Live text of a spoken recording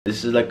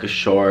This is like a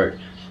short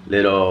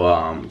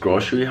little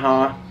grocery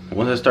haul.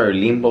 Once I start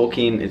lean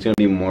bulking, it's gonna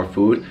be more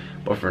food,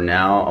 but for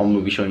now I'm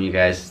gonna be showing you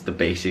guys the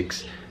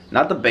basics,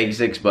 not the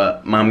basics,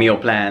 but my meal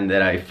plan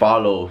that I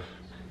follow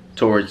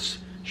towards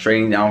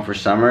straightening down for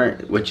summer,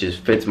 which is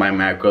fits my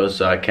macros.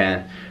 So I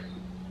can't,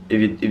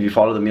 if you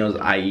follow the meals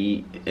I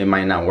eat, it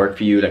might not work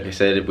for you, like I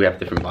said, if we have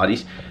different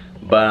bodies.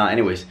 But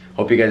anyways,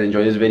 hope you guys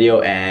enjoy this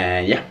video,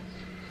 and yeah.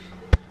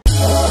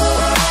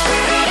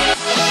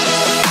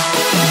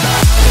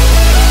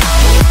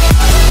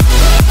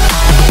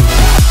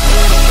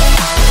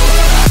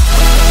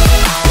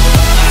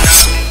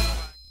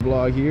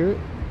 Vlog here,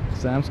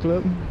 Sam's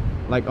Club.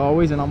 Like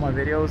always in all my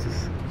videos,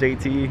 it's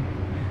JT.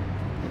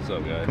 What's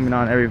up, guys? Coming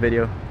on every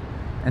video.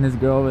 And this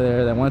girl over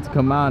there that wants to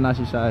come out, now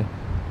she's shy.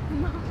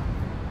 No.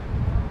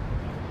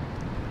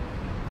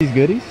 These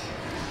goodies?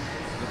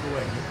 Look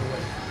away, look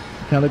away.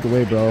 Can't look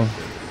away, bro.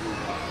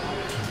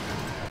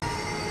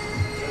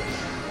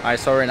 Alright,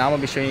 so right now I'm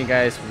gonna be showing you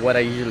guys what I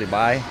usually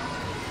buy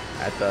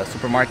at the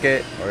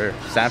supermarket or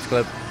Sam's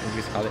Club, as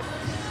you call it.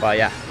 But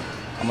yeah,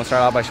 I'm gonna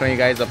start out by showing you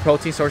guys the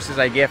protein sources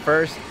I get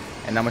first,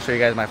 and I'm gonna show you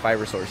guys my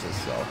fiber sources.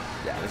 So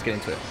yeah, let's get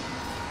into it.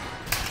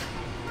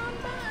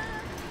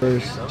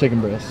 First,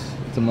 chicken breast.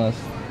 It's a must.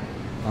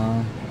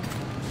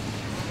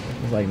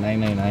 It's like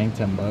 $9.99,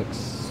 10 bucks.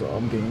 So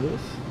I'm getting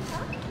this.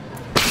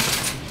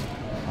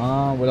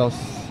 What else?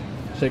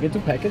 Should I get 2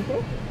 packets,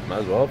 bro?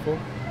 Might as well, fool.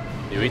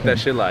 You eat that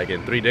shit like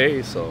in 3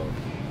 days, so.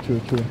 True.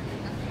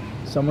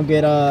 So I'm gonna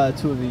get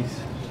 2 of these.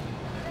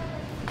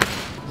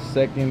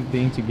 Second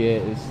thing to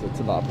get is the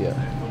tilapia.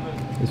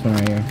 This one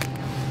right here.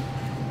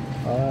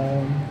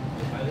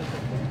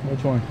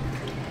 Which one?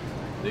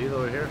 These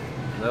over here?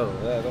 No,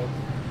 that don't.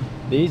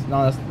 These?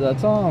 No,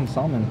 that's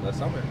salmon. That's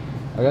salmon.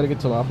 I gotta get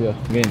tilapia.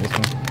 I'm getting this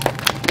one.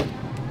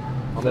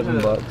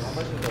 11 bucks.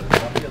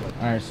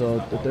 Alright, so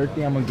the third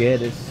thing I'm gonna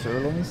get is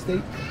sirloin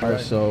steak.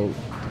 Alright, so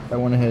I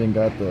went ahead and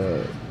got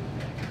the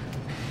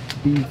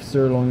beef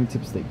sirloin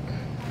tip steak.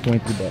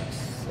 23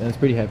 bucks. And it's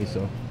pretty heavy,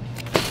 so.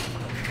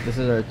 This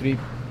is our 3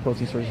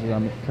 protein sources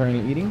I'm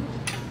currently eating.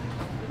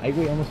 I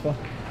weigh almost fell.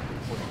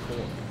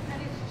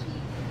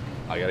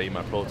 I gotta eat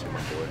my protein, my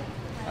boy.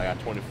 I got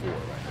 24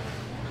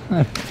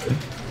 right now.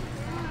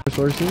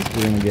 Sources,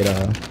 we're gonna get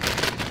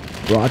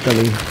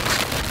broccoli.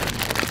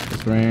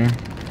 This right here.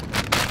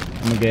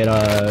 I'm gonna get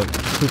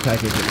 2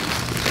 packages.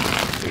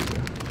 There you go.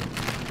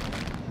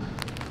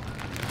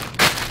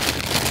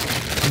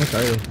 How much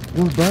are they?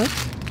 $4?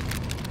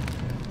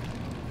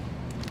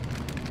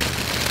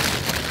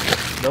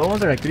 The other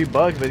ones are like $3,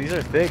 but these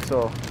are thick,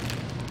 so.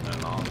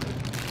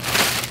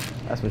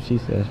 That's what she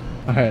said.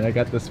 Alright, I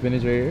got the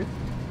spinach right here.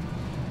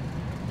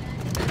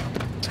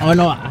 Oh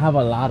no, I have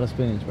a lot of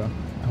spinach, bro,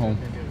 at home.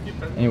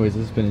 Anyways,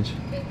 this is spinach.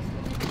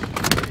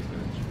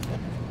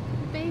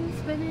 Baby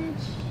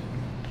spinach.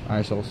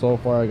 Alright, so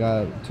far I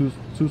got two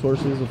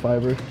sources of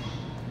fiber,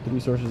 3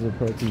 sources of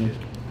protein.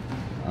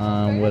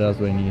 What else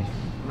do I need?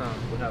 No,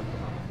 we have.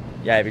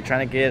 Yeah, if you're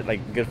trying to get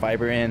like good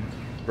fiber in,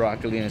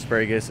 broccoli and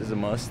asparagus is a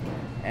must.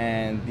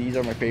 And these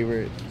are my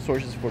favorite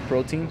sources for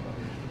protein,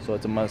 so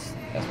it's a must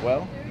as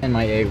well. And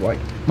my egg white.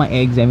 My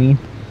eggs, I mean.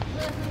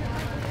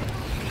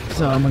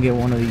 So I'm gonna get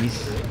one of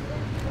these.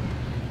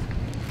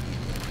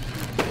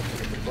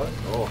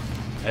 Oh,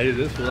 hey,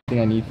 this one. Thing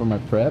I need for my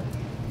prep.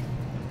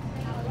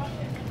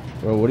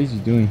 Bro, what is he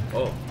doing?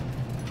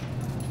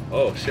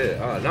 Oh shit.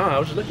 Nah, I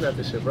was just looking at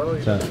this shit, bro.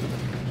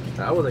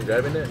 I wasn't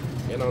grabbing it.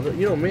 You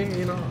know me.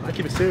 I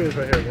keep it serious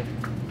right here, bro.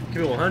 Keep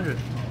it 100.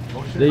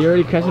 Oh, shit. You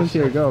already catching to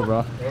your girl, bro.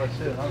 Oh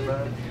shit, how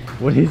bad?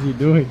 What is he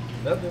doing?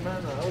 Nothing,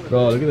 man.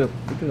 Bro, look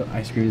at the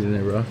ice creams in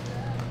there, bro.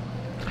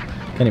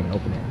 Can't even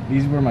open it.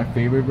 These were my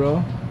favorite,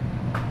 bro.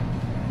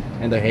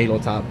 And the halo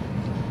top.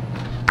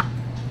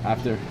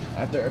 After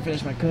I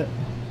finished my cut.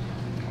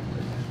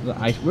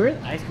 We're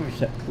in the ice cream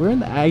We're in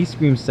the ice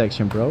cream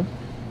section, bro.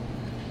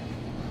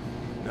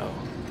 No.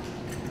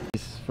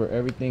 For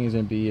everything is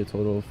gonna be a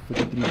total of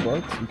 53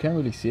 bucks. You can't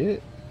really see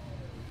it.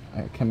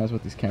 I can't mess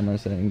with these camera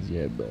settings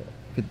yet, but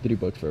 53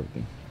 bucks for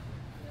everything.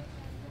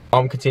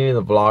 I'm continuing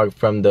the vlog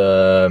from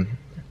the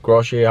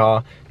grocery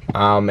haul.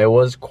 It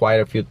was quite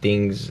a few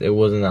things. It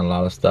wasn't a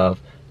lot of stuff,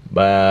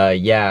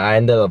 but yeah, I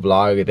ended the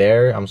vlog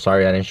there. I'm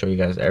sorry I didn't show you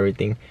guys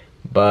everything,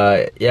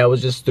 but yeah, it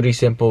was just 3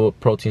 simple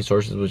protein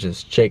sources, which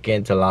is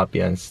chicken,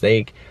 tilapia, and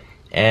steak,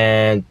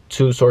 and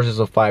 2 sources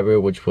of fiber,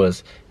 which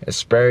was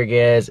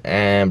asparagus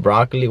and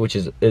broccoli, which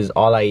is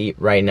all I eat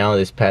right now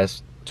this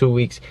past 2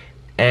 weeks,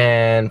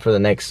 and for the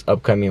next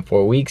upcoming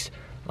 4 weeks.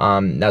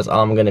 That's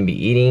all I'm gonna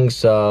be eating,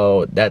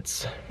 so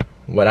that's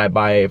what I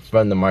buy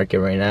from the market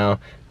right now.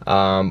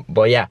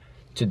 But yeah,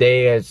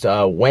 today is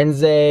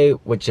Wednesday,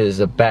 which is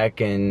a back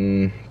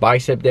and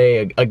bicep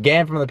day.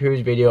 Again, from the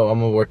previous video, I'm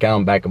gonna work out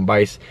on back and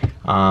biceps.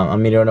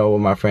 I'm meeting up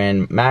with my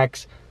friend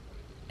Max,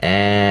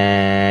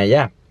 and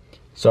yeah.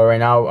 So right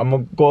now I'm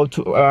gonna go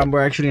to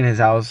we're actually in his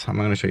house. I'm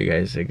gonna show you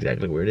guys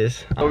exactly where it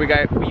is. So we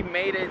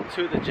made it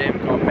to the gym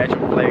called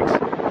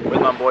Metroplex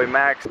with my boy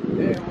Max.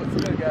 Hey, what's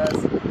good, guys?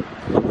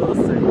 A little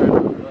sick right now,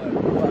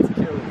 but we're about to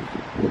kill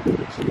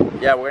it.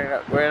 yeah,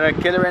 we're gonna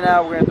kill it right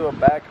now. We're gonna do a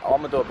back. I'm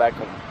gonna do a back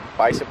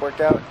bicep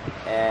workout.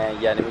 And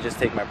yeah, let me just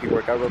take my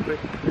pre-workout real quick,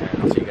 and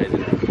I'll see you guys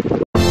in there.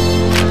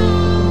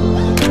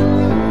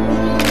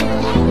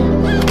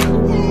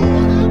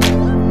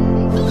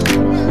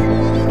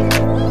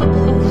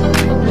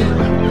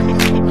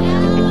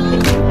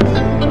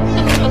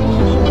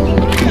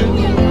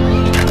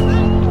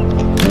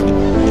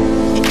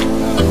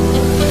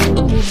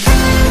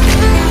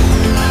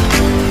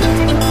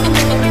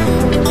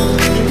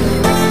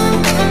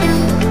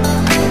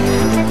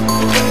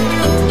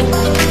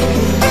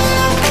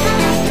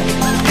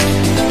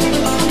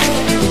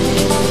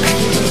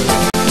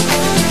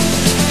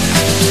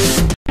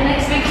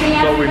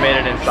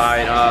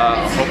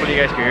 Hopefully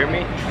you guys can hear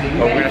me,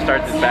 but we're gonna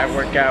start this back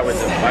workout with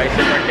the bicep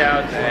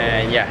workouts,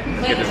 and yeah,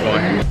 let's get this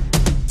going.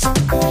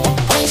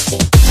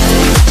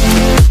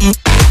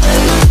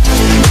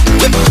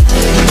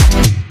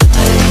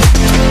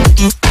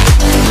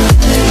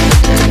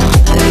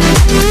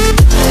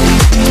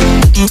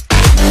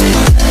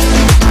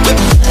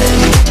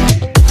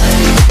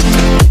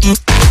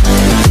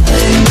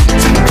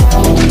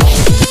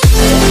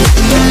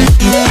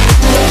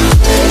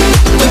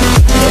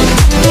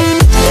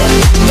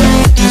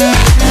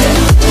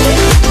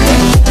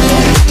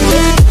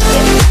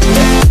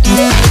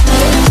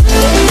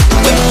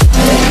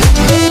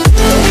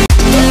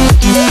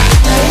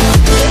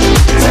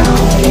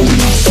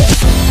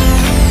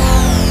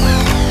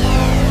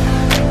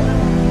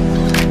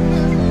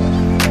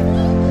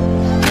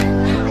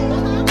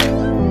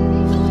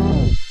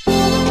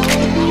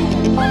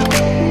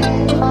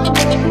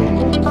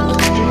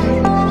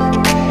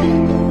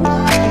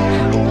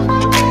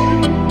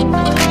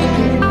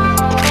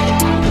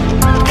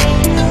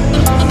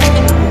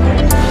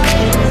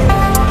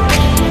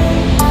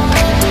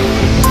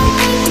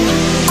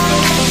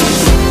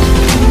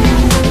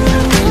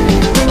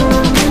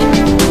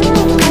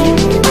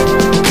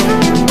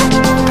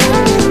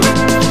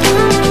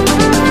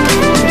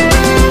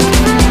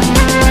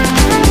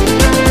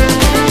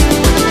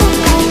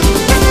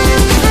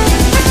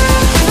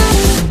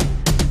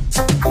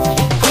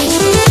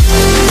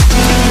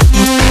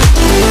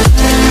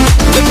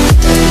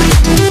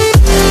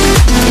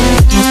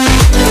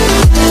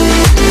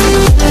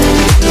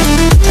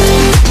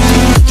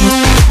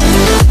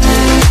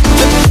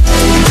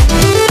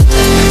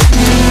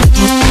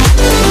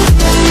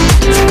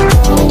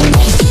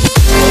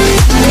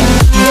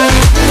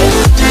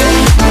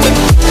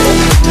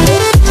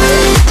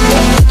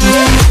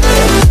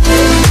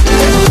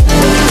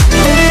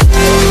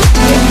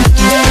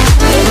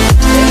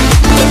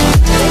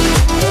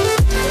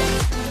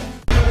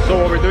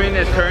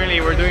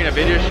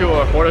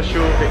 Photo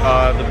shoot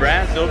of the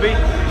brand Sylvie.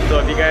 So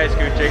if you guys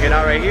could check it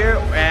out right here,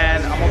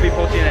 and I'm gonna be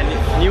posting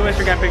a new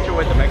Instagram picture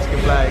with the Mexican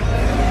flag,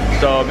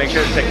 so make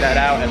sure to check that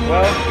out as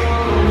well.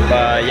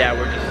 But yeah,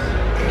 we're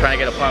just trying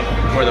to get a pump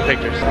for the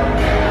pictures.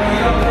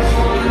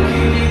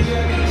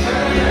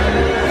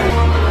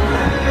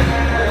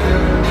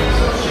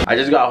 I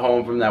just got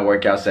home from that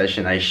workout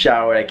session. I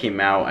showered, I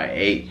came out, I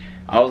ate.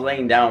 I was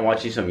laying down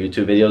watching some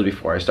YouTube videos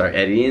before I start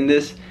editing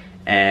this,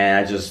 and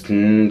I just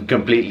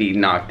completely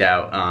knocked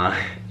out,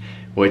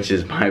 which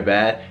is my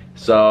bad.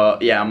 So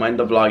yeah, I'm gonna end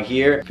the vlog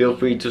here. Feel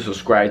free to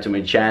subscribe to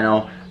my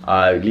channel,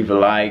 leave a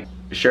like,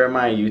 share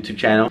my YouTube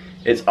channel.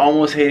 It's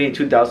almost hitting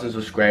 2,000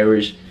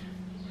 subscribers,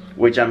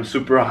 which I'm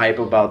super hype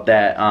about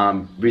that.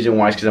 Reason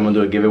why is because I'm gonna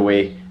do a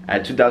giveaway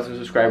at 2,000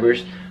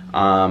 subscribers,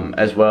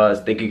 as well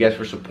as thank you guys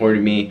for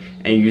supporting me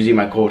and using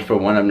my code for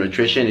One Up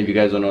Nutrition. If you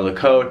guys don't know the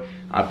code,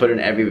 I put in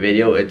every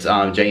video. It's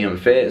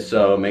JMFit,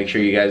 so make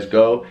sure you guys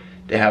go.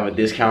 They have a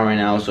discount right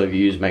now, so if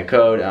you use my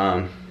code,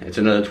 it's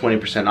another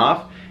 20%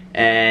 off.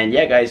 And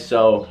yeah guys,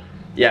 so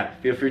yeah,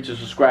 feel free to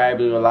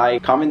subscribe, leave a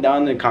like, comment down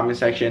in the comment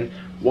section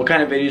what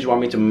kind of videos you want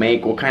me to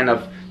make, what kind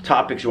of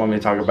topics you want me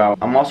to talk about.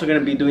 I'm also going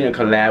to be doing a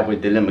collab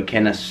with Dylan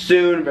McKenna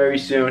soon, very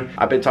soon.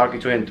 I've been talking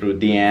to him through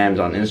DMs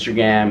on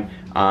Instagram.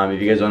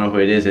 If you guys don't know who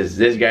it is, it's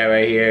this guy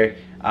right here.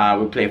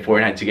 We play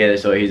Fortnite together,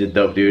 so he's a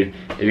dope dude.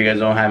 If you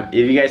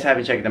guys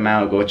haven't checked him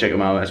out, go check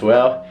him out as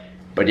well.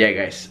 But yeah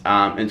guys,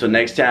 until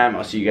next time,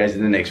 I'll see you guys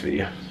in the next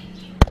video.